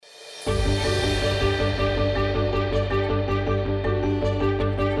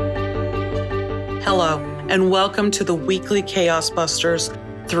Hello, and welcome to the weekly Chaos Busters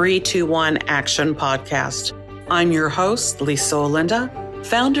 321 Action Podcast. I'm your host, Lisa Olinda,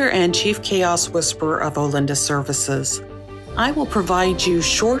 founder and chief chaos whisperer of Olinda Services. I will provide you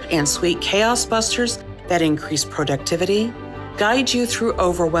short and sweet chaos busters that increase productivity, guide you through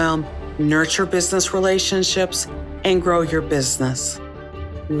overwhelm, nurture business relationships, and grow your business.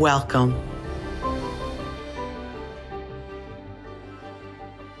 Welcome.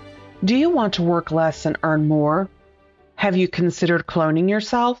 Do you want to work less and earn more? Have you considered cloning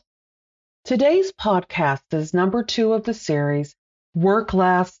yourself? Today's podcast is number 2 of the series, Work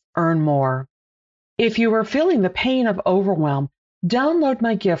Less, Earn More. If you are feeling the pain of overwhelm, download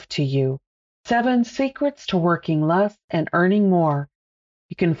my gift to you, 7 Secrets to Working Less and Earning More.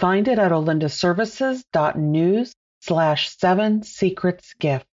 You can find it at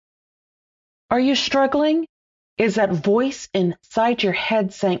olindaservices.news/7secretsgift. Are you struggling? Is that voice inside your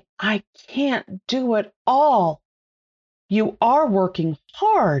head saying, I can't do it all? You are working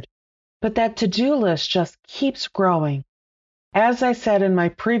hard, but that to-do list just keeps growing. As I said in my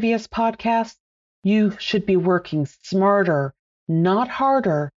previous podcast, you should be working smarter, not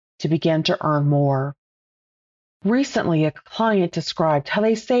harder, to begin to earn more. Recently, a client described how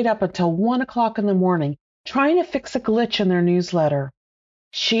they stayed up until 1 o'clock in the morning trying to fix a glitch in their newsletter.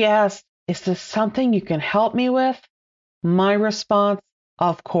 She asked, is this something you can help me with? My response,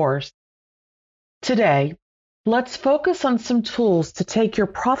 of course. Today, let's focus on some tools to take your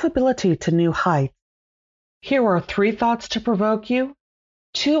profitability to new heights. Here are 3 thoughts to provoke you,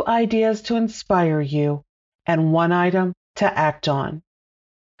 2 ideas to inspire you, and 1 item to act on.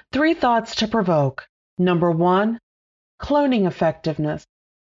 3 thoughts to provoke. Number 1, cloning effectiveness.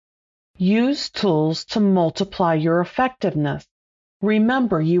 Use tools to multiply your effectiveness.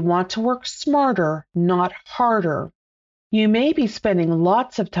 Remember, you want to work smarter, not harder. You may be spending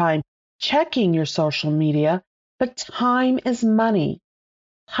lots of time checking your social media, but time is money.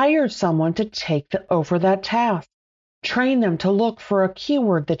 Hire someone to take over that task. Train them to look for a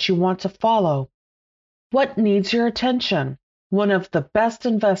keyword that you want to follow. What needs your attention? One of the best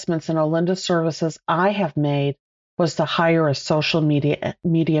investments in Olinda Services I have made was to hire a social media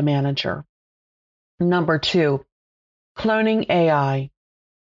manager. Number 2, cloning AI.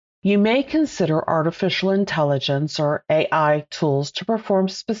 You may consider artificial intelligence or AI tools to perform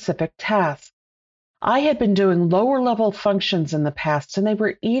specific tasks. I had been doing lower level functions in the past and they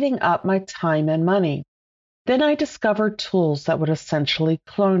were eating up my time and money. Then I discovered tools that would essentially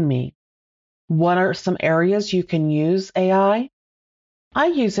clone me. What are some areas you can use AI? I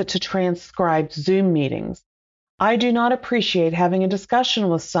use it to transcribe Zoom meetings. I do not appreciate having a discussion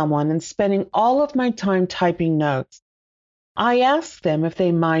with someone and spending all of my time typing notes. I ask them if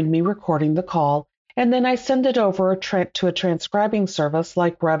they mind me recording the call, and then I send it over to a transcribing service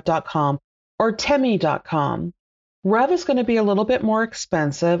like Rev.com or Temi.com. Rev is going to be a little bit more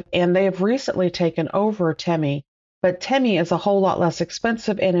expensive, and they have recently taken over Temi, but Temi is a whole lot less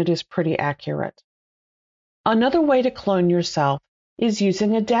expensive and it is pretty accurate. Another way to clone yourself is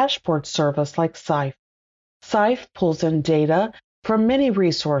using a dashboard service like Cyphe. Cyphe pulls in data from many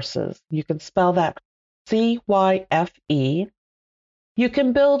resources. You can spell that CYFE. You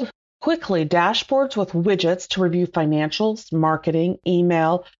can build quickly dashboards with widgets to review financials, marketing,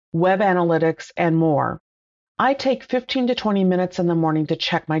 email, web analytics, and more. I take 15 to 20 minutes in the morning to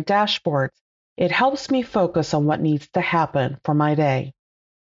check my dashboards. It helps me focus on what needs to happen for my day.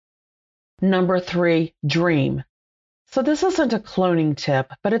 Number 3, dream. So this isn't a cloning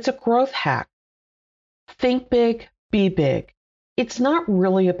tip, but it's a growth hack. Think big, be big. It's not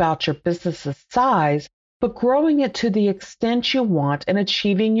really about your business's size, but growing it to the extent you want and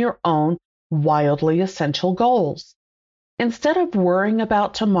achieving your own wildly essential goals. Instead of worrying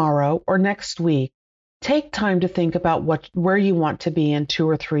about tomorrow or next week, take time to think about where you want to be in 2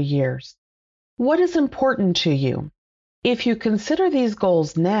 or 3 years. What is important to you? If you consider these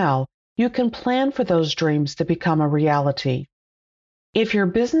goals now, you can plan for those dreams to become a reality. If your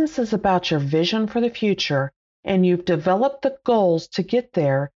business is about your vision for the future and you've developed the goals to get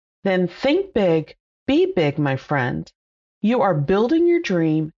there, then think big, be big, my friend. You are building your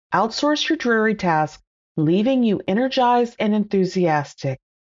dream, outsource your dreary task, leaving you energized and enthusiastic.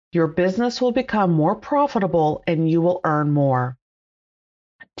 Your business will become more profitable and you will earn more.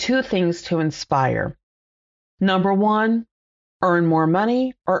 2 things to inspire. Number 1, earn more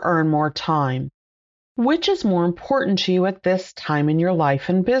money or earn more time. Which is more important to you at this time in your life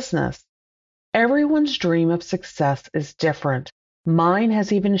and business? Everyone's dream of success is different. Mine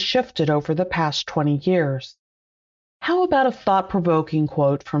has even shifted over the past 20 years. How about a thought-provoking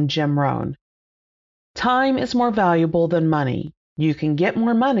quote from Jim Rohn? Time is more valuable than money. You can get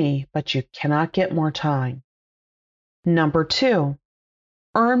more money, but you cannot get more time. Number 2,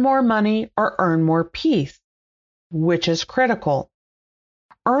 earn more money or earn more peace. Which is critical?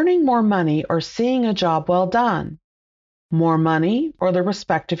 Earning more money or seeing a job well done? More money or the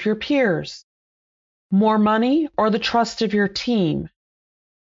respect of your peers? More money or the trust of your team?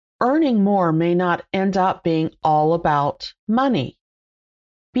 Earning more may not end up being all about money.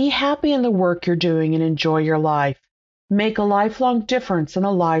 Be happy in the work you're doing and enjoy your life. Make a lifelong difference in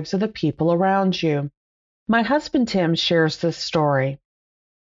the lives of the people around you. My husband Tim shares this story.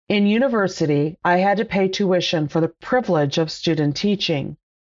 In university, I had to pay tuition for the privilege of student teaching.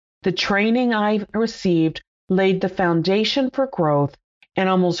 The training I received laid the foundation for growth and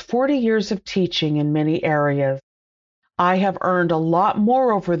almost 40 years of teaching in many areas. I have earned a lot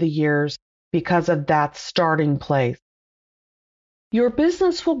more over the years because of that starting place. Your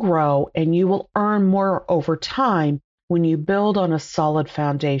business will grow and you will earn more over time when you build on a solid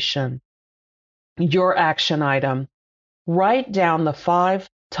foundation. Your action item. Write down the 5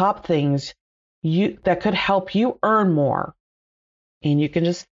 top things that could help you earn more. And you can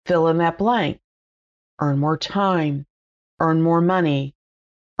just fill in that blank. Earn more time, earn more money,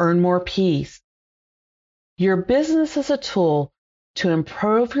 earn more peace. Your business is a tool to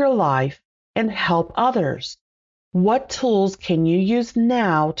improve your life and help others. What tools can you use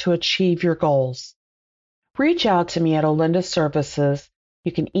now to achieve your goals? Reach out to me at Olinda Services.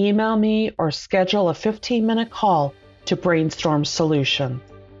 You can email me or schedule a 15-minute call to brainstorm solutions.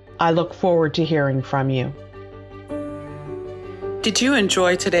 I look forward to hearing from you. Did you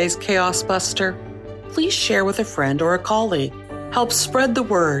enjoy today's Chaos Buster? Please share with a friend or a colleague. Help spread the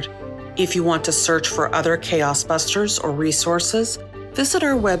word. If you want to search for other Chaos Busters or resources, visit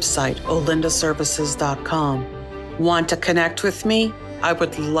our website, olindaservices.com. Want to connect with me? I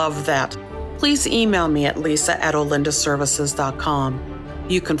would love that. Please email me at lisa@olindaservices.com.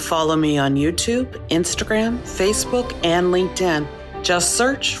 You can follow me on YouTube, Instagram, Facebook, and LinkedIn. Just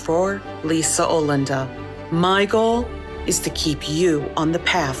search for Lisa Olinda. My goal is to keep you on the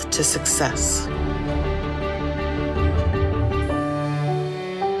path to success.